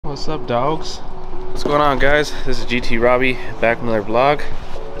What's up, dogs? What's going on, guys? This is GT Robbie back with another vlog.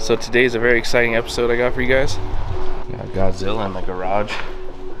 So today's a very exciting episode I got for you guys. Got Godzilla in the garage.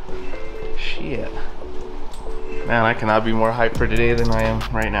 Shit, man, I cannot be more hyped for today than I am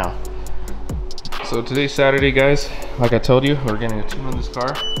right now. So today's Saturday, guys. Like I told you, we're getting a tune on this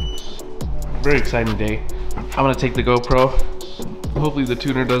car. Very exciting day. I'm gonna take the GoPro. Hopefully the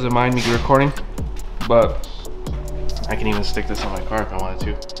tuner doesn't mind me recording, but I can even stick this on my car if I wanted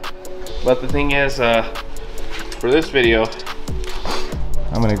to. But the thing is, for this video,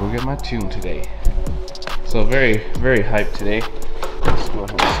 I'm gonna go get my tune today. So very hyped today. Let's go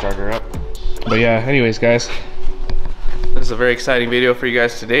ahead and start her up. But yeah, anyways, guys, this is a very exciting video for you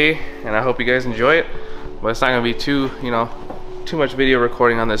guys today, and I hope you guys enjoy it. But it's not gonna be too much video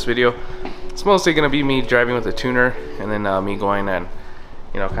recording on this video. It's mostly gonna be me driving with the tuner, and then me going and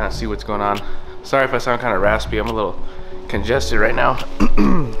kind of see what's going on. Sorry if I sound kind of raspy. I'm a little congested right now.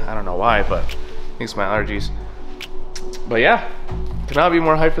 I don't know why, but I think it's my allergies. But yeah, cannot be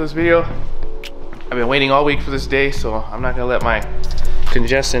more hyped for this video. I've been waiting all week for this day, so I'm not gonna let my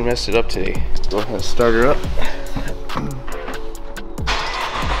congestion mess it up today. Go ahead and start her up.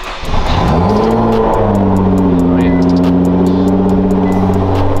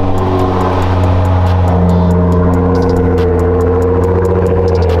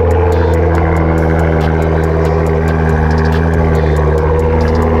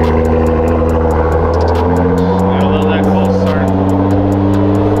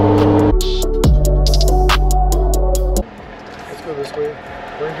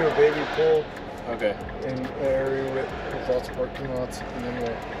 Okay. In an area with lots of parking lots, and then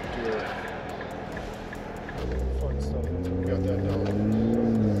we'll do fun stuff once we got that down.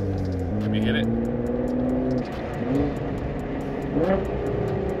 Let me hit it.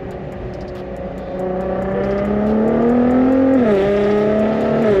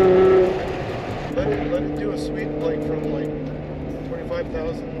 Let it do a sweep like from like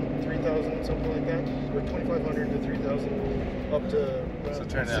 25,000, 3,000, something like that, or 2,500 to 3,000, up to So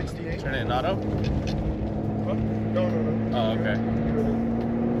turn 68. Turn it in auto? What? No. Oh, okay.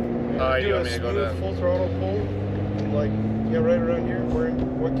 Alright, you want me to go to full throttle pull, like, yeah, right around here. We're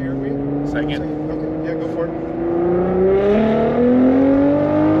in, what gear are we in? Second? Okay, yeah, go for it.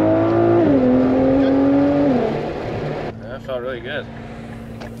 That felt really good.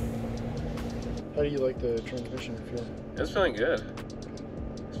 How do you like the transmission feel? It's feeling good.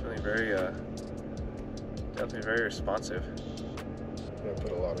 It's feeling very, definitely very responsive. I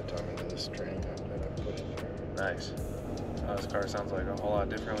put a lot of time into this training that I put in here. Nice. Oh, this car sounds like a whole lot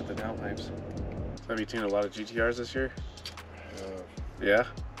different with the downpipes. Have you tuned a lot of GTRs this year? Yeah?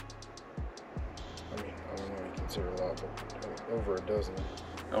 I mean, I don't know what you consider a lot, but over a dozen.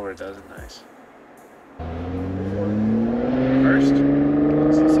 Over a dozen, nice. First?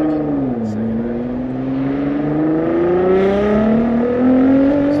 It's the second.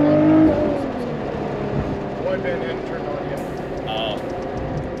 Wideband hadn't turned on yet. Oh.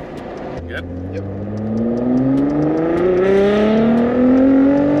 Good? Yep.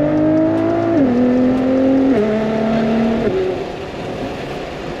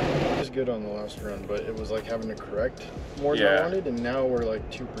 Just good on the last run, but it was like having to correct more than I wanted, and now we're like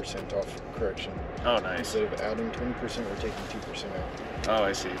 2% off correction. Oh, nice. Instead of adding 20%, we're taking 2% out. Oh,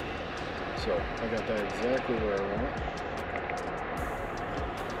 I see. So I got that exactly where I want it.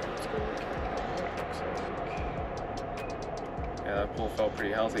 Let's go look at that. Yeah, that pull felt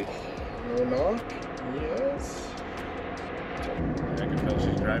pretty healthy. No knock? Yes. I can feel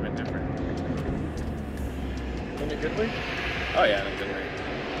she's driving different. In a good way? Oh yeah, in a good way.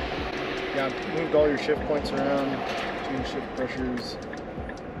 Yeah, moved all your shift points around, changed shift pressures,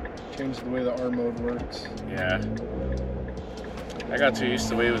 changed the way the R mode works. Yeah. I got too used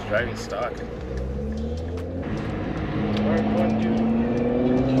to the way it was driving stock. Alright, one, dude.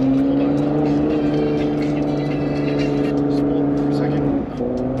 Just hold for a second.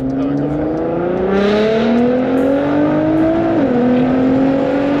 Now I go for it.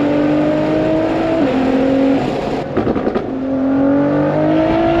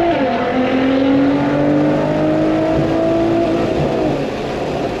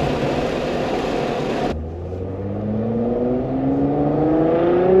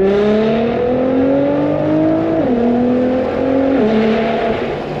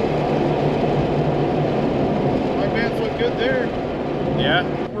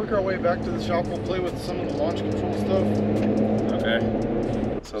 Back to the shop, we'll play with some of the launch control stuff. Okay.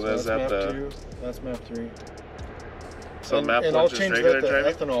 So there's that. That's map 3. So map 1's just regular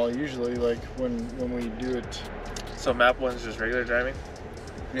driving? Ethanol usually, like when we do it. So map 1's just regular driving?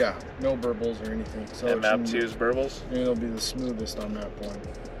 Yeah, no burbles or anything. So and map 2 is burbles? It'll be the smoothest on map 1.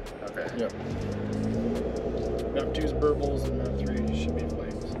 Okay. Yep. Map 2 is burbles and map 3 should be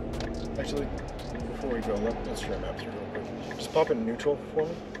flames. Actually, before we go, let's try map 3 real quick. Just pop it in neutral for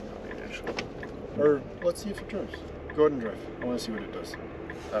me. Okay, neutral. Or let's see if it drives. Go ahead and drive. I want to see what it does.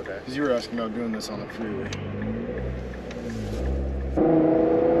 Okay. Because you were asking about doing this on the freeway.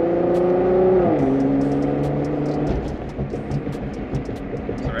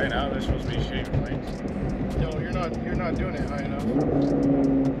 So right now they're supposed to be shooting flames. No, you're not doing it high enough.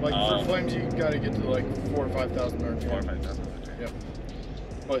 Like for flames, you gotta get to like 4,000 or 5,000 RPM. 4,000 or 5,000. Okay. Yep.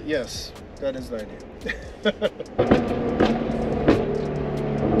 But yes, that is the idea.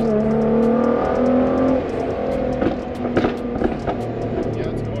 Yeah,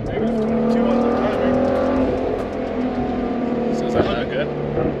 it's going negative 22 on the timing. So is that not good?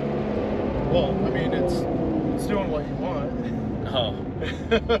 Well, I mean, it's doing what you want. Oh.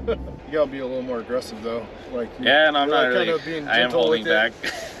 You gotta be a little more aggressive though. Like Yeah, and I'm not like really. kind of being I am gentle holding with back.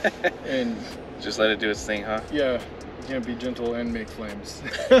 it. And just let it do its thing, huh? yeah, you can't be gentle and make flames.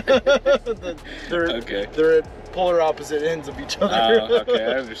 Okay. They're at polar opposite ends of each other. Oh, okay,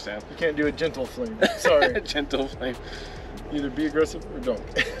 I understand. You can't do a gentle flame. Sorry. Gentle flame. Either be aggressive or don't.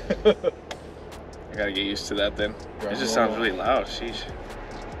 I gotta get used to that then. It just sounds really loud. Sheesh.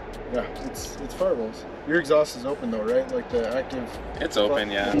 Yeah, it's fireballs. Your exhaust is open though, right? Like the active. It's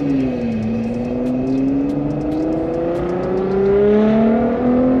open, yeah.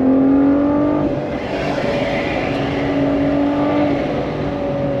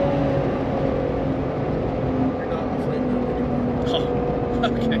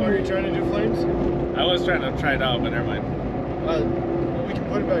 Try it out, but never mind. Well, we can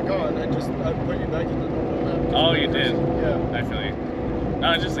put it back on. I put you back in the normal map. Oh, you did? Yeah. I feel you.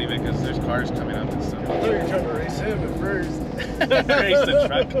 No, just leave it because there's cars coming up and stuff. I thought you were trying to race him at first. Race the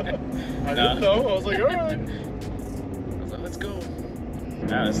truck. I didn't know. I was like, alright. I was like, let's go.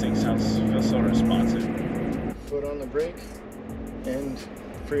 Yeah, this thing feels so responsive. Foot on the brake and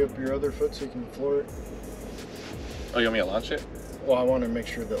free up your other foot so you can floor it. Oh, you want me to launch it? Well, I want to make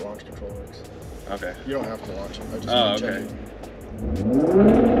sure that launch control works. Okay. You don't have to launch it. I just want to check okay. it.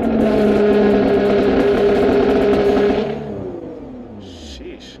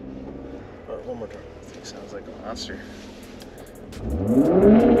 Sheesh. Alright, one more time. This thing sounds like a monster.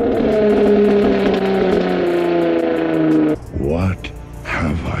 What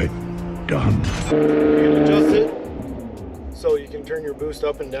have I done? You can adjust it so you can turn your boost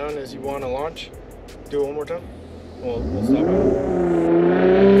up and down as you want to launch. Do it one more time. We'll stop it.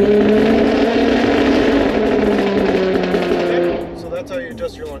 That's how you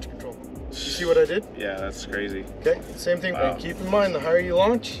adjust your launch control. You see what I did? Yeah, that's crazy. Okay, same thing. Wow. And keep in mind, the higher you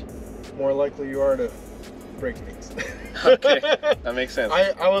launch, more likely you are to break things. Okay, that makes sense.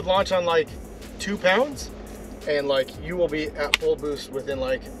 I would launch on like 2 pounds, and like you will be at full boost within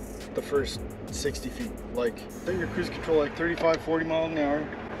like the first 60 feet. Like set your cruise control like 35, 40 miles an hour.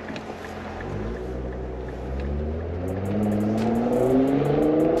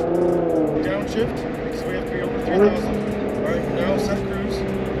 Downshift, because we have to be over 3,000. Alright, now set cruise.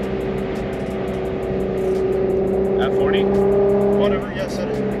 At 40? Whatever, yeah, set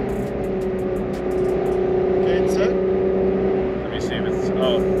it. Okay, it's set. Let me see if it's,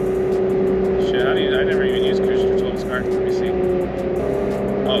 oh. Shit, how do you, I never even used cruise control in this car. Let me see.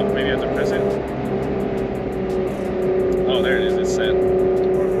 Oh, maybe I have to press it. Oh, there it is, it's set.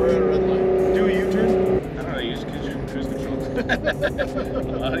 We're at a red light. Do a U-turn. I don't know how to use cruise control.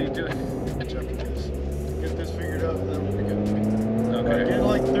 How do you do it? Get this figured out, and then we'll be good. Okay. Right, get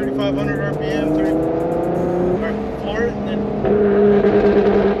like 3,500 RPM. Alright, floor it, and then.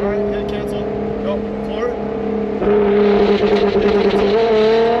 Alright, hit cancel. No, floor it. Hit cancel.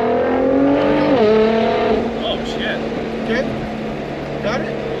 Oh, shit. Okay? Got it?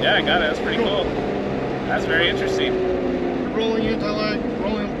 Yeah, I got it. That's pretty cool. That's very interesting. You're rolling anti-lag,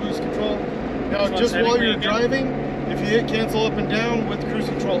 rolling boost control. Now, Which just one's while heading you're again? driving, if you hit cancel up and down with cruise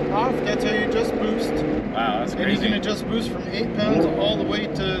control off, that's how you adjust boost. Wow, that's And you crazy. can adjust boost from 8 pounds all the way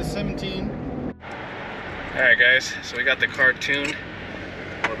to 17. Alright guys, so we got the car tuned.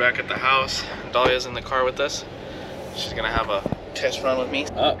 We're back at the house. Dahlia's in the car with us. She's gonna have a test run with me.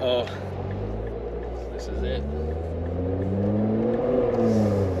 Uh-oh. This is it.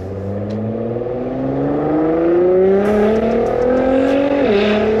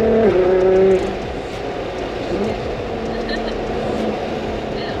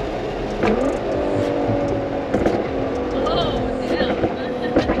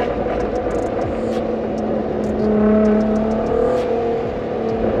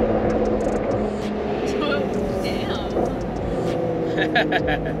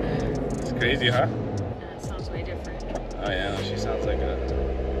 It's crazy, huh? It sounds way different. Oh yeah, she sounds like a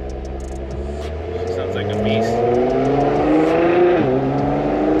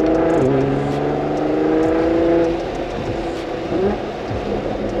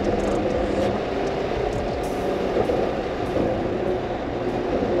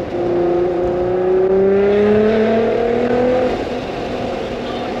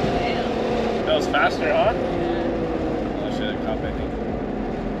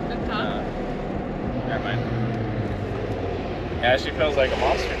feels like a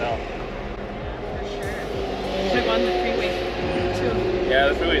monster now. For sure. Should go on the freeway too. Yeah,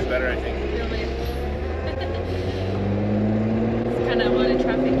 the freeway's better, I think. Really. It's kind of a lot of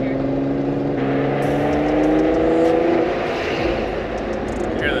traffic here.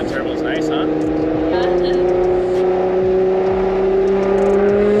 You hear the turbo's nice, huh?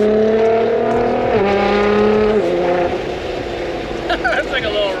 That's like a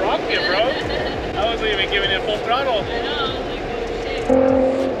little rocket, bro. I wasn't even giving it full throttle. I know. I was like, oh shit.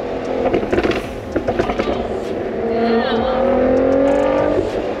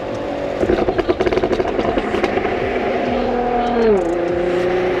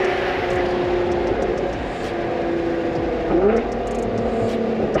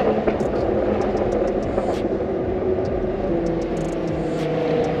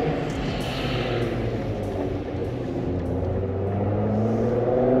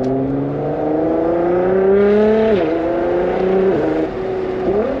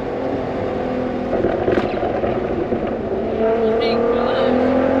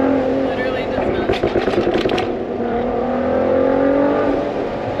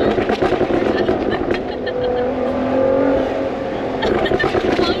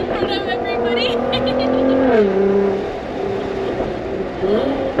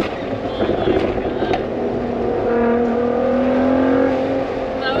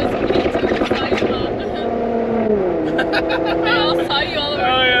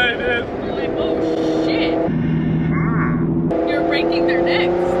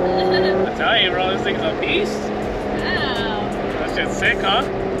 Sick, huh?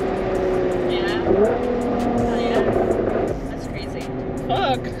 Yeah. Oh, yeah. That's crazy.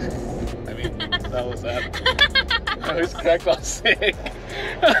 Fuck. I mean, that was that. I was cracked off sick.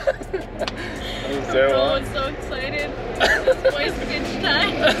 That was terrible. I was so excited. This boy's good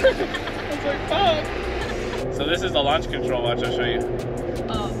time. I was like, fuck. So this is the launch control. Watch, I'll show you.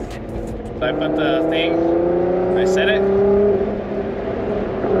 Oh, okay. So I put the thing, I set it.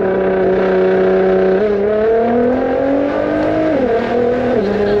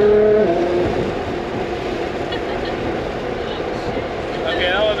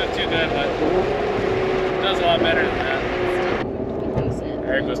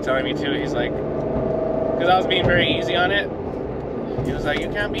 Telling me too, he's like, because I was being very easy on it. He was like, you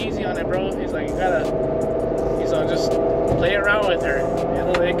can't be easy on it, bro. He's like, you gotta, he's like, just play around with her.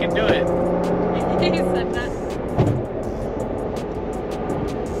 It can do it. He said that.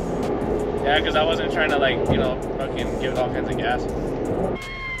 Yeah, because I wasn't trying to, like, you know, fucking give it all kinds of gas.